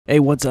Hey,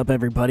 what's up,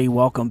 everybody?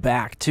 Welcome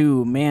back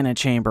to Mana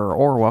Chamber,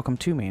 or welcome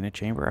to Mana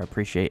Chamber. I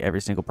appreciate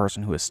every single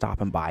person who is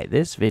stopping by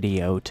this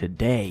video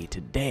today.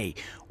 Today,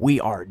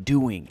 we are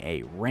doing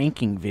a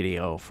ranking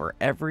video for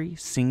every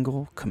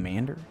single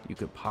commander you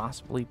could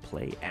possibly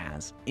play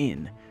as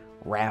in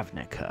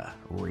Ravnica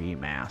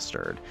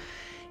Remastered.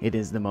 It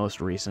is the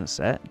most recent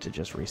set to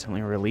just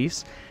recently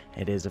release.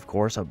 It is, of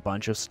course, a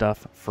bunch of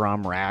stuff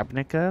from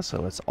Ravnica,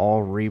 so it's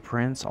all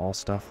reprints, all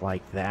stuff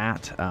like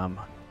that.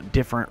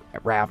 Different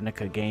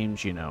Ravnica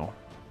games, you know,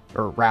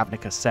 or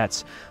Ravnica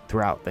sets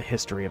throughout the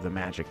history of the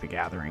Magic the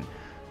Gathering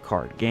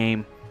card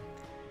game.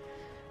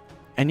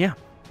 And yeah,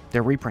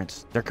 they're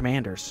reprints, they're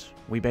commanders.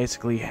 We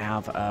basically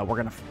have, we're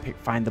going to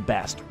find the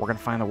best, we're going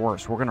to find the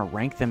worst, we're going to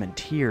rank them in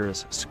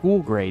tiers,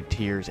 school grade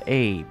tiers,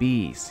 A,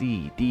 B,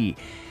 C, D,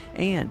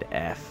 and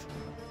F,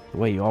 the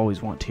way you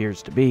always want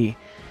tiers to be.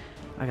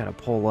 I got to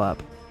pull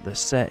up the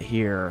set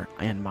here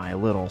in my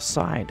little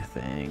side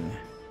thing,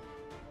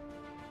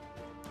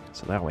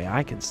 so that way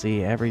I can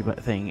see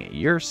everything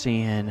you're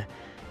seeing.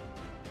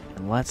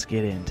 And let's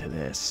get into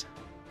this.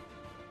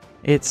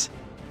 It's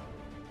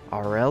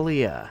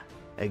Aurelia,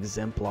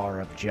 Exemplar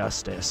of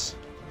Justice,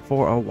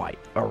 for a white,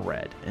 a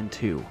red, and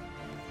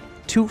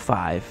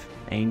 2/5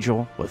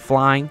 Angel with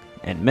flying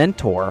and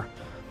Mentor.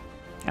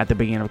 At the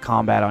beginning of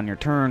combat on your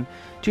turn,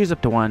 choose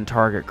up to one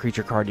target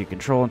creature card you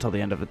control until the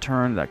end of the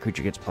turn. That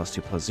creature gets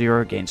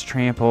 +2/+0, gains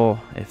trample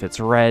if it's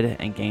red,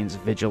 and gains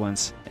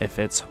vigilance if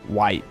it's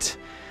white.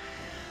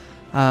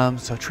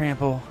 So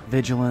trample,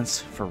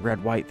 vigilance for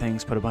red-white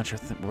things, put a bunch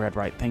of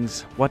red-white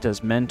things. What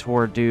does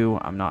Mentor do?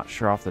 I'm not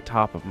sure off the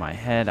top of my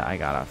head. I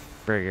gotta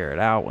figure it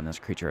out. When this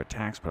creature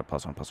attacks, put a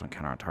 +1/+1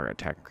 counter on target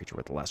attacking creature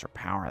with lesser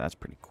power. That's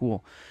pretty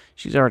cool.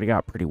 She's already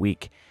got pretty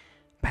weak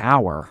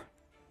power.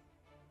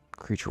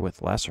 Creature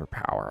with lesser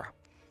power.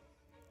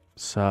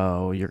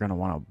 So you're gonna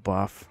want to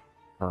buff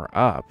her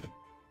up.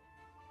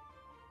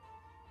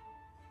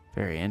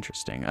 Very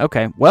interesting.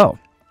 Okay, well,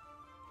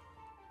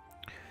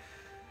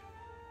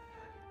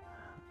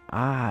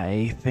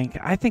 I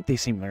think they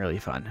seem really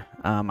fun.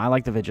 I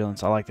like the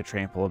vigilance. I like the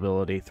trample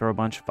ability. Throw a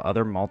bunch of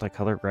other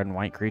multicolored red and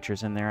white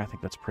creatures in there. I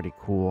think that's pretty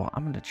cool.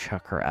 I'm going to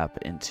chuck her up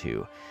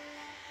into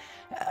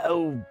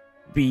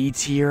B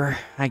tier,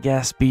 I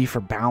guess. B for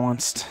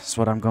balanced is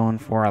what I'm going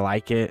for. I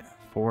like it.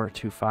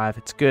 4/2/5.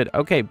 It's good.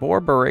 Okay,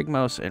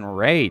 Borborygmos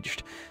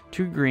Enraged.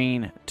 2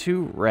 green,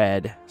 2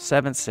 red,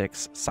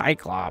 7/6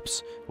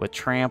 Cyclops with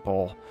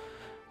trample.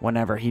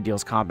 Whenever he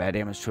deals combat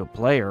damage to a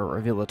player,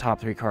 reveal the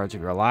top 3 cards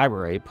of your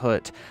library.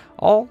 Put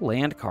all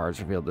land cards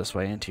revealed this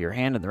way into your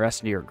hand and the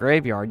rest into your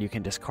graveyard. You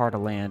can discard a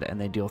land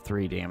and they deal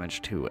 3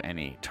 damage to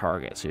any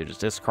target. So you just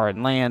discard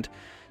land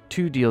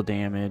to deal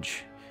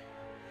damage.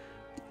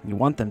 You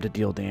want them to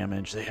deal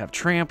damage. They have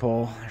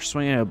trample. They're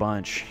swinging a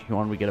bunch. You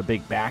want them to get a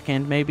big back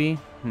end, maybe?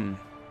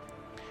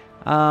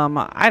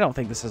 I don't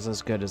think this is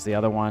as good as the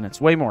other one.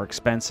 It's way more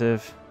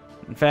expensive.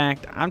 In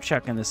fact, I'm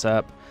checking this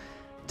up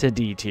to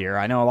D tier.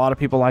 I know a lot of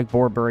people like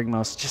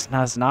Borborygmos, just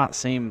does not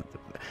seem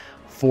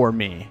for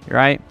me,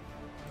 right?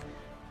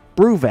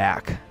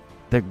 Bruvac,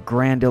 the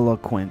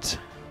Grandiloquent,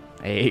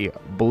 a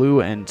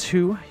blue and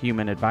 2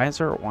 human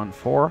advisor,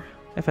 1/4.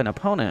 If an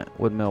opponent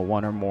would mill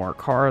 1 or more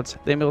cards,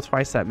 they mill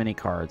twice that many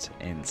cards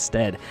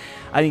instead.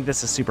 I think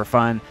this is super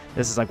fun.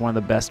 This is like one of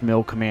the best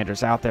mill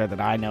commanders out there that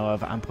I know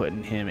of. I'm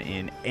putting him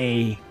in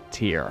A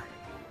tier.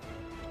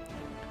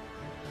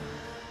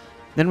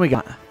 Then we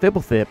got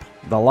Fibblethip,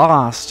 the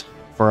Lost,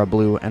 for a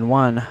blue and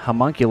 1,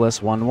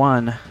 Homunculus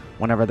 1/1.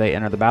 Whenever they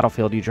enter the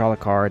battlefield, you draw the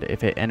card.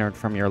 If it entered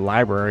from your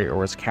library or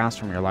was cast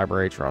from your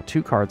library, draw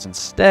 2 cards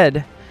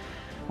instead.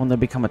 When they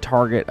become a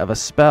target of a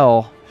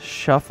spell,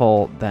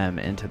 shuffle them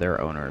into their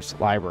owner's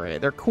library.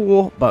 They're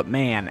cool, but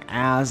man,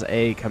 as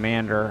a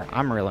commander,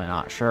 I'm really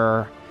not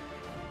sure.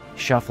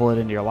 Shuffle it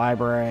into your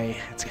library.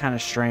 It's kind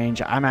of strange.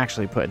 I'm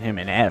actually putting him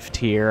in F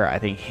tier. I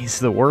think he's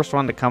the worst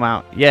one to come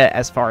out yet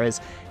as far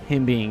as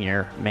him being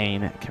your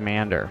main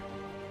commander.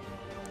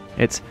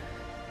 It's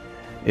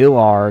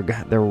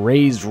Ilarg, the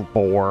Raised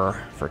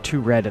Boar, for 2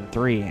 red and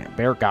 3.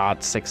 Bear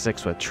God,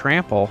 6/6 with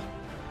trample.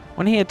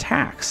 When he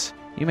attacks,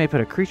 you may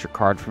put a creature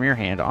card from your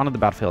hand onto the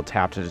battlefield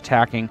tapped and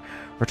attacking.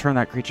 Return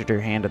that creature to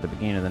your hand at the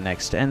beginning of the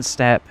next end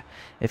step.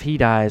 If he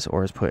dies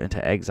or is put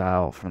into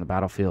exile from the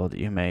battlefield,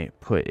 you may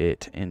put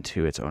it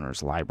into its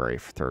owner's library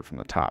for 3rd from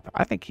the top.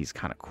 I think he's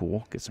kind of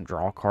cool. Get some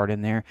draw card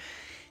in there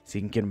so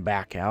you can get him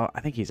back out.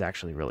 I think he's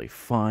actually really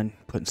fun,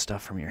 putting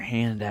stuff from your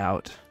hand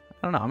out.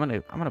 I don't know.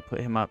 I'm gonna put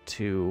him up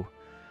to.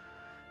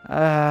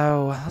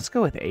 Let's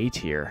go with A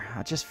tier.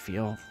 I just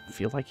feel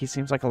like he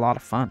seems like a lot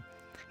of fun.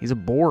 He's a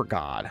boar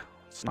god.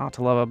 What's not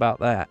to love about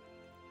that?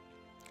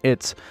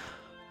 It's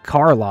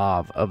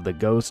Karlov of the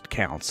Ghost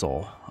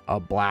Council, a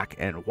black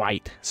and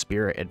white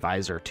spirit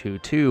advisor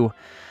 2/2.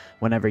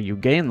 Whenever you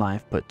gain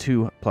life, put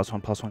 2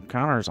 +1/+1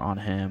 counters on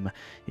him.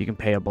 You can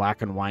pay a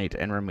black and white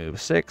and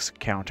remove 6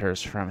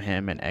 counters from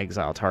him and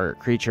exile target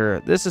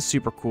creature. This is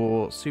super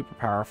cool, super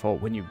powerful.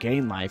 When you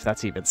gain life,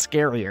 that's even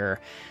scarier.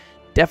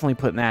 Definitely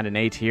putting that in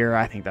A tier.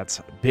 I think that's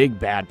big,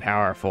 bad,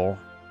 powerful.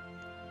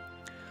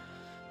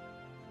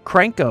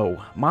 Krenko,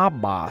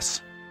 Mob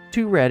Boss.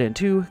 2 red and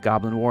 2,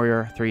 Goblin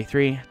Warrior,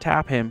 3/3.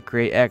 Tap him,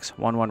 create X,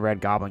 1/1 red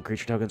goblin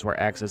creature tokens where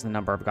X is the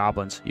number of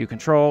goblins you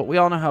control. We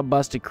all know how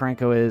busted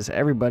Krenko is.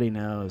 Everybody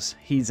knows.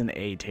 He's an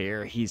A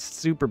tier. He's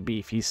super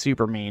beef. He's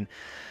super mean.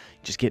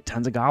 Just get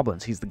tons of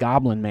goblins. He's the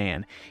Goblin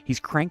Man. He's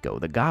Krenko,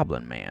 the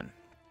Goblin Man.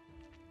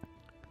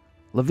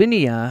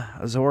 Lavinia,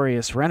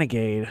 Azorius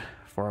Renegade.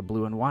 For a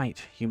blue and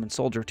white, Human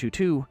Soldier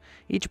 2/2,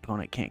 each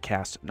opponent can't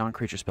cast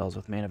non-creature spells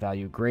with mana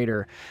value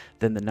greater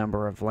than the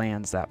number of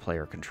lands that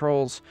player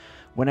controls.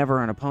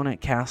 Whenever an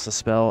opponent casts a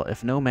spell,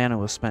 if no mana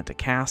was spent to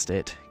cast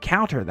it,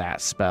 counter that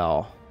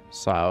spell.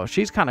 So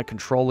she's kind of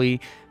control-y.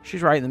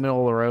 She's right in the middle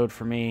of the road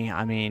for me.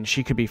 I mean,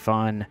 she could be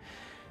fun,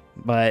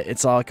 but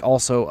it's like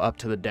also up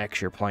to the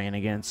decks you're playing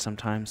against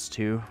sometimes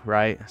too,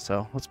 right?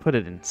 So let's put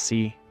it in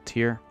C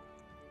tier.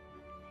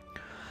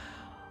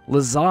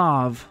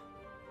 Lazav,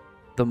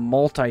 the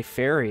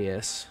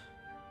Multifarious,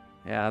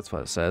 yeah, that's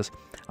what it says.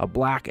 A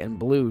black and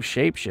blue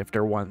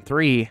shapeshifter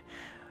 1/3.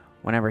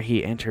 Whenever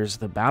he enters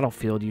the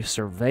battlefield, you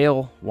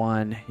surveil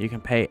 1. You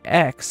can pay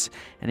X,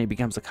 and he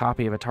becomes a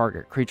copy of a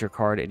target creature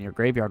card in your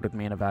graveyard with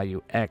mana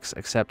value X,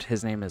 except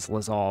his name is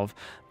Lazav,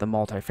 the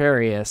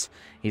Multifarious.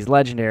 He's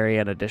legendary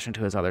in addition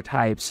to his other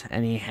types,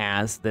 and he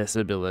has this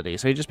ability.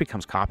 So he just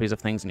becomes copies of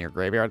things in your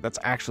graveyard. That's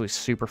actually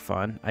super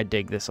fun. I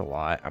dig this a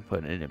lot. I'm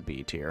putting it in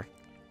B tier.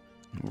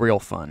 Real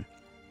fun.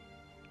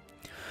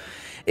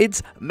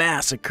 It's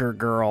Massacre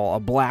Girl, a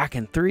black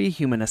and 3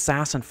 human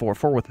assassin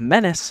 4/4 with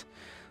menace.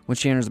 When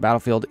she enters the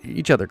battlefield,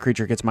 each other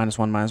creature gets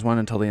 -1/-1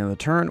 until the end of the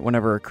turn.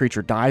 Whenever a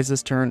creature dies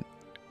this turn,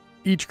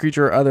 each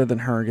creature other than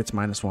her gets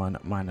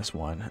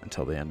 -1/-1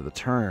 until the end of the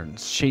turn.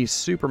 She's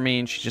super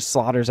mean. She just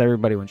slaughters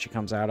everybody when she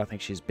comes out. I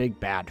think she's big,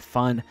 bad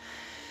fun.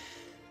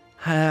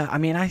 I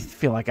mean, I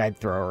feel like I'd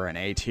throw her in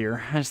A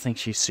tier. I just think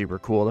she's super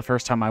cool. The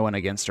first time I went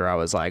against her, I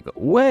was like,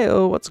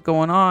 whoa, what's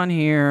going on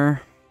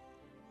here?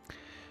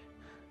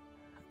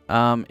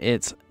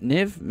 It's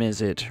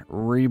Niv-Mizzet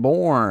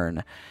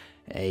Reborn,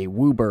 a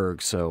Wooburg,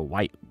 so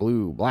white,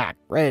 blue, black,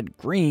 red,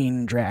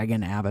 green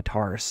dragon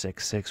avatar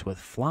 6/6 with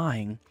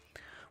flying.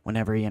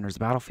 Whenever he enters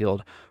the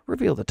battlefield,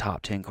 reveal the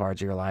top 10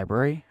 cards of your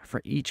library.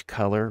 For each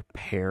color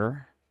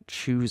pair,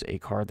 choose a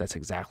card that's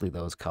exactly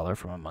those color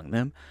from among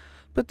them.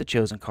 Put the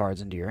chosen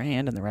cards into your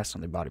hand and the rest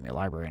on the bottom of your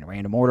library in a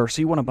random order.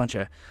 So you want a bunch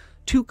of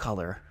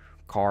 2-color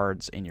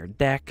cards in your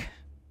deck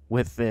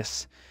with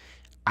this.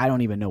 I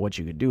don't even know what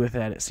you could do with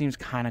that. It seems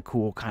kind of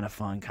cool, kind of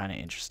fun, kind of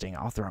interesting.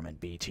 I'll throw them in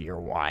B tier.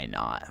 Why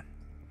not?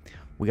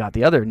 We got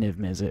the other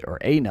Niv-Mizzet, or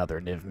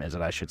another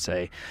Niv-Mizzet, I should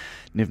say.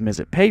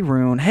 Niv-Mizzet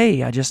Payroon.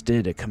 Hey, I just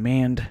did a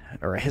Command,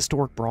 or a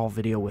Historic Brawl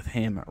video with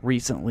him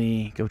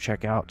recently. Go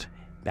check out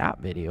that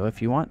video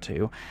if you want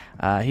to.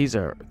 He's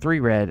a 3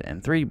 red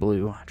and 3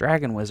 blue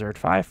Dragon Wizard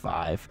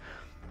 5/5.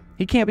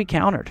 He can't be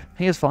countered.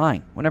 He is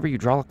flying. Whenever you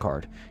draw a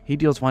card, he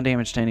deals 1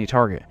 damage to any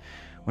target.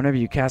 Whenever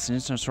you cast an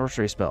instant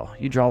sorcery spell,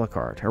 you draw a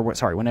card. Or,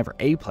 sorry, whenever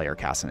a player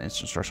casts an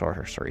instant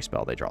sorcery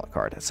spell, they draw a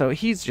card. So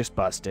he's just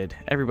busted.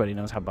 Everybody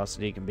knows how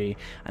busted he can be.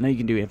 I know you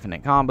can do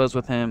infinite combos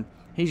with him.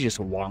 He's just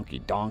a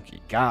wonky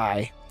donkey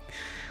guy.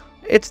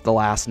 It's the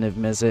last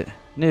Niv-Mizzet.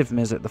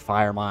 Niv-Mizzet the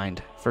Firemind.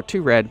 For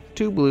 2 red,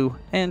 2 blue,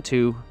 and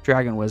 2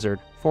 Dragon Wizard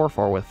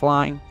 4/4 with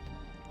flying.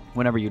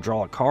 Whenever you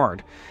draw a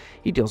card,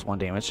 he deals 1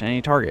 damage to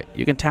any target.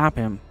 You can tap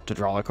him to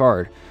draw a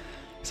card.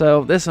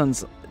 So this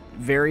one's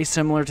very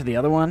similar to the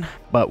other one,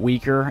 but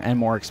weaker and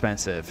more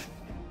expensive.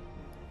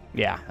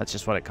 Yeah, that's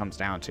just what it comes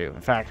down to. In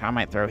fact, I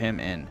might throw him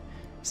in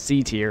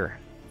C tier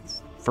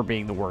for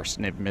being the worst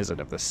Niv-Mizzet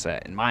of this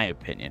set, in my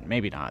opinion.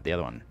 Maybe not. The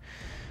other one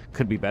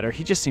could be better.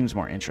 He just seems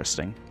more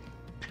interesting.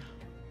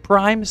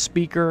 Prime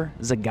Speaker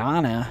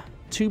Zagana,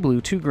 2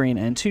 blue, 2 green,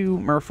 and 2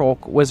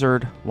 Merfolk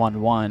Wizard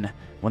 1/1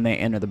 when they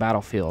enter the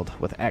battlefield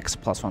with X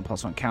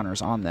 +1/+1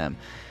 counters on them,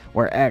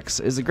 where X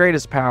is the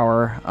greatest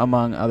power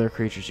among other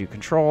creatures you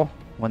control.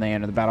 When they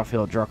enter the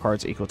battlefield, draw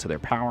cards equal to their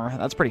power.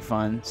 That's pretty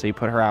fun. So you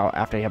put her out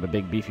after you have a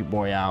big beefy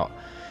boy out.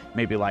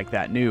 Maybe like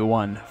that new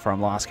one from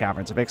Lost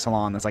Caverns of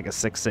Ixalan that's like a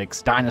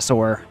 6/6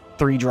 dinosaur,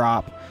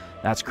 3-drop.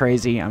 That's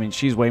crazy. I mean,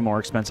 she's way more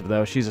expensive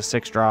though. She's a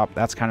 6-drop.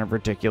 That's kind of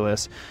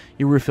ridiculous.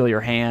 You refill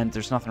your hand.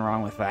 There's nothing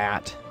wrong with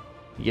that.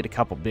 You get a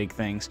couple big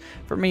things.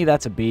 For me,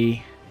 that's a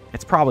B.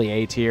 It's probably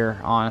A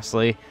tier,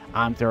 honestly.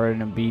 I'm throwing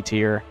it in B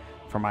tier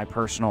for my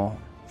personal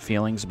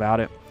feelings about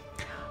it.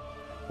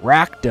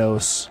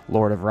 Rakdos,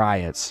 Lord of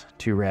Riots,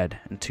 2 red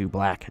and 2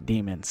 black,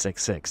 demon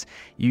 6/6.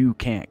 You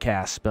can't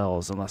cast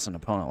spells unless an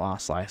opponent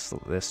lost life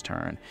this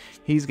turn.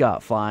 He's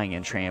got flying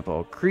and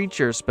trample.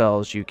 Creature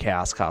spells you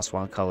cast cost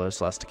 1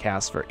 colorless less to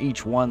cast for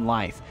each 1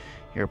 life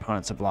your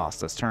opponents have lost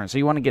this turn. So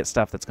you want to get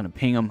stuff that's going to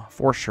ping them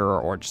for sure,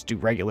 or just do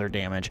regular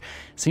damage.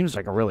 Seems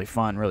like a really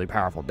fun, really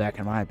powerful deck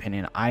in my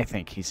opinion. I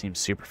think he seems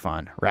super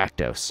fun.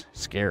 Rakdos,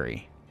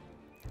 scary.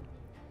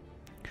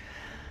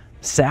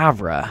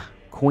 Savra,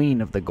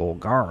 Queen of the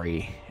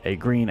Golgari, a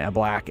green, a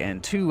black,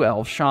 and 2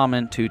 elf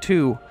shaman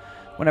 2/2.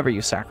 Whenever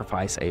you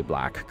sacrifice a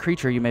black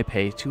creature, you may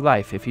pay 2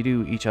 life. If you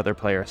do, each other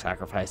player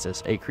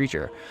sacrifices a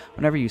creature.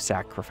 Whenever you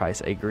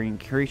sacrifice a green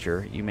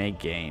creature, you may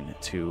gain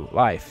 2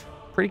 life.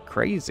 pretty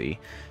crazy.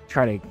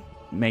 Try to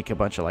make a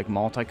bunch of like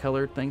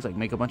multicolored things, like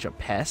make a bunch of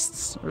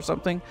pests or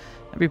something.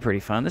 That'd be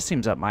pretty fun. This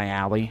seems up my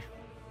alley.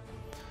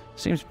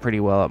 Seems pretty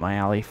well up my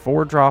alley.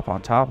 4-drop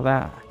on top of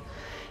that.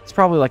 It's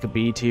probably like a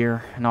B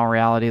tier in all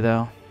reality,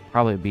 though.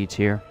 Probably a B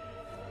tier.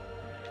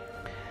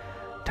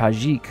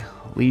 Tajik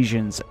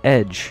Legion's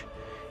Edge.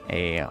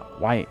 A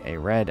white, a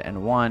red,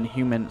 and 1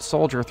 human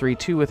soldier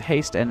 3/2 with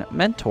haste and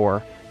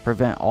mentor.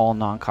 Prevent all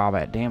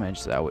non-combat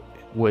damage that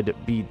would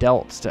be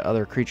dealt to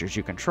other creatures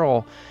you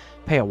control.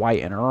 Pay a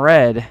white and a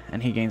red,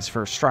 and he gains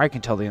first strike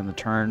until the end of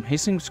the turn. He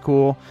seems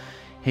cool.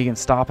 He can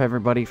stop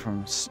everybody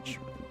from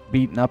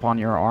beating up on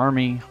your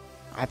army.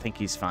 I think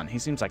he's fun. He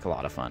seems like a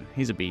lot of fun.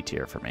 He's a B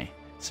tier for me.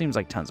 Seems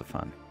like tons of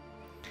fun.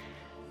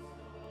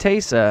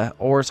 Teysa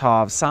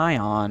Orzhov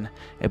Scion,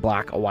 a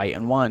black, a white,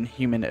 and 1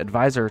 human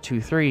advisor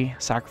 2/3.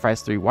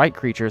 Sacrifice 3 white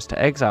creatures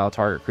to exile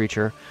target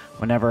creature.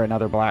 Whenever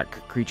another black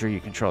creature you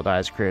control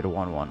dies, create a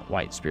 1/1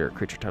 white spirit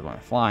creature total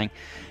and flying.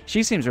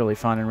 She seems really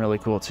fun and really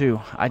cool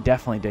too. I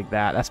definitely dig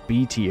that. That's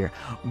B tier.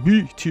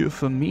 B tier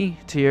for me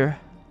tier.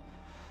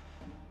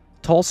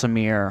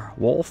 Tulsamir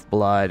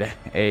Wolfblood,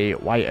 a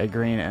white, a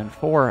green, and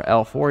 4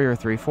 elf warrior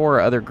 3/4.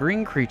 Other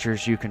green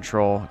creatures you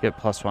control get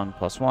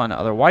 +1/+1.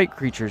 Other white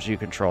creatures you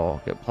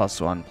control get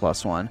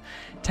 +1/+1.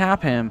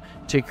 Tap him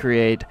to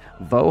create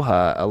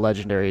Voha, a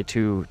legendary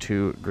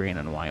 2/2 green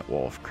and white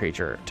wolf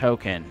creature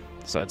token.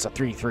 So it's a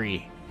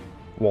 3/3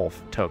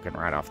 wolf token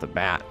right off the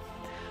bat.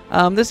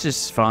 This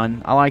is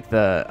fun. I like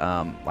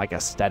the like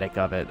aesthetic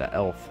of it, the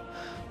elf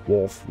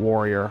wolf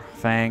warrior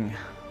thing.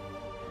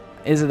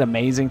 Is it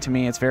amazing to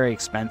me? It's very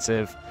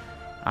expensive.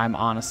 I'm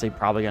honestly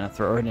probably going to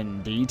throw it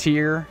in D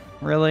tier,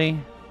 really,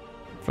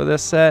 for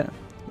this set.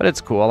 But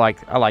it's cool.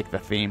 I like the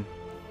theme.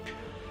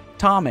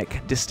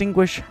 Tomic,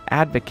 Distinguished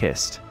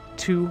Advocist,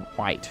 2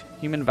 white.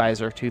 Human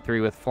Visor,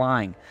 2/3 with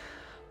flying.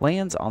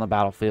 Lands on the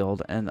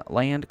battlefield and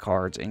land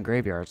cards in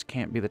graveyards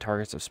can't be the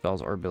targets of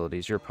spells or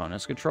abilities your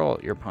opponents control.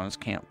 Your opponents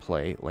can't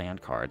play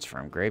land cards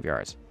from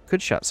graveyards.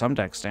 Could shut some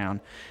decks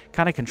down.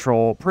 Kind of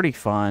control. Pretty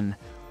fun.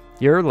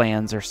 Your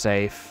lands are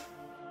safe.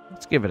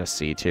 Let's give it a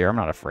C tier. I'm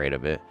not afraid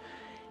of it.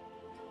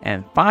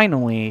 And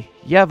finally,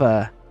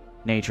 Yeva,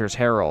 Nature's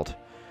Herald,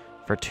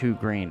 for 2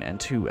 green and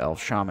 2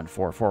 elf shaman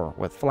 4/4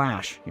 with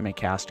flash. You may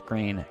cast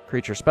green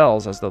creature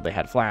spells as though they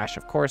had flash.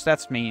 Of course,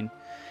 that's mean.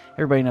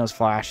 Everybody knows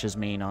flash is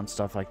mean on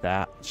stuff like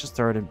that. Let's just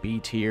throw it in B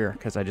tier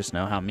because I just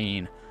know how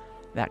mean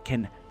that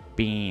can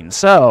be.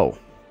 So,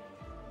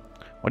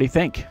 what do you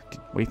think?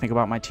 What do you think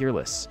about my tier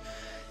lists?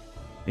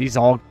 These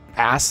all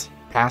pass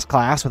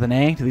class with an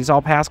A? Do these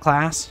all pass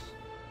class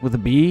with a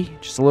B?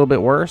 Just a little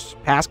bit worse?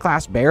 Pass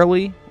class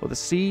barely with a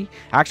C?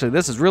 Actually,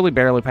 this is really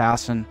barely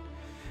passing.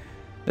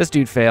 This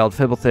dude failed.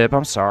 Fibblethip,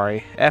 I'm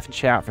sorry. F in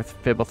chat for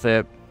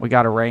Fibblethip. We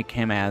got to rank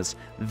him as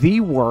the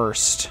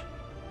worst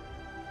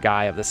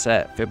guy of the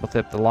set.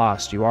 Fibblethip the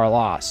lost. You are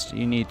lost.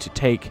 You need to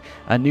take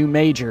a new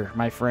major,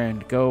 my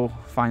friend. Go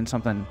find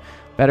something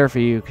better for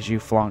you because you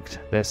flunked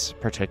this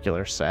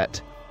particular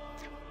set.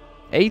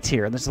 A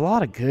tier. There's a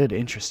lot of good,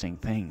 interesting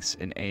things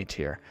in A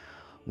tier.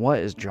 What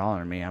is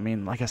drawing me? I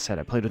mean, like I said,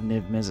 I played with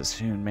Niv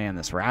Mizzet. Man,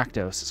 this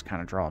Rakdos is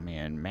kind of drawing me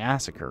in.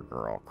 Massacre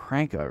Girl.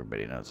 Cranko,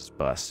 everybody knows it's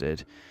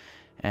busted.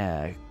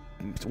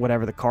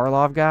 Whatever, the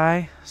Karlov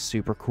guy.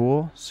 Super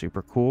cool.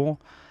 Super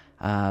cool.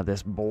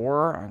 This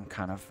boar. I'm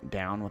kind of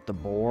down with the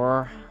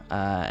boar.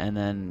 And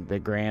then the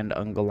Grand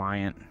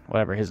Ungoliant,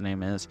 whatever his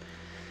name is.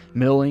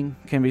 Milling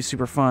can be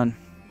super fun.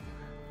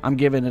 I'm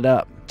giving it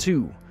up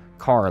to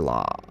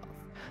Karlov.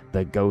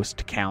 The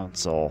Ghost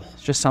Council.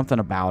 Just something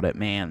about it,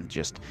 man.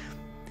 Just...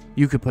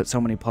 you could put so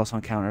many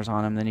 +1 counters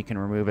on him, then you can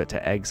remove it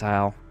to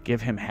exile.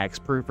 Give him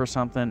hexproof or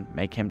something.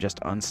 Make him just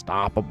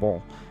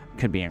unstoppable.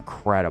 Could be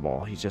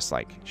incredible. He's just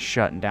like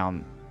shutting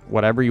down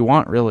whatever you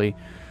want, really.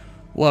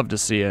 Love to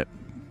see it.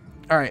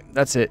 Alright,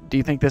 that's it. Do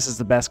you think this is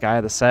the best guy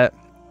of the set?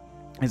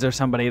 Is there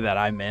somebody that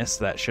I missed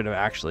that should have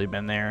actually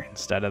been there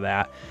instead of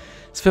that?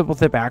 Is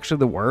Fibblethip actually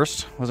the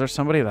worst? Was there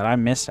somebody that I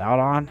missed out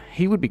on?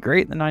 He would be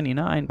great in the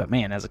 99, but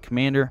man, as a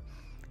commander,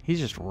 he's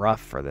just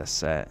rough for this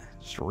set.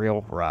 Just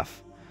real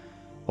rough.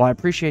 Well, I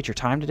appreciate your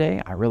time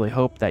today. I really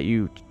hope that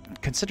you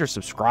consider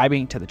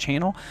subscribing to the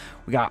channel.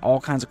 We got all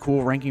kinds of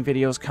cool ranking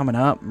videos coming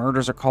up.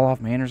 Murders or Call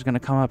Off Manor is going to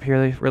come up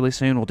here really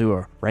soon. We'll do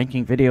a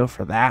ranking video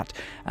for that.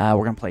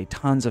 We're going to play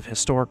tons of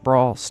Historic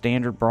Brawl,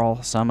 Standard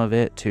Brawl, some of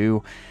it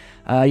too.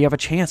 You have a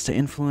chance to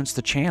influence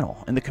the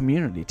channel in the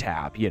community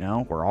tab. You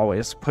know, we're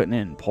always putting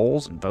in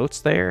polls and votes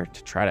there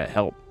to try to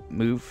help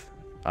move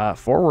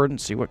forward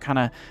and see what kind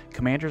of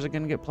commanders are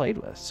going to get played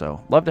with.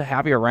 So love to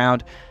have you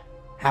around.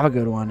 Have a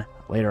good one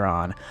later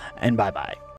on, and bye-bye.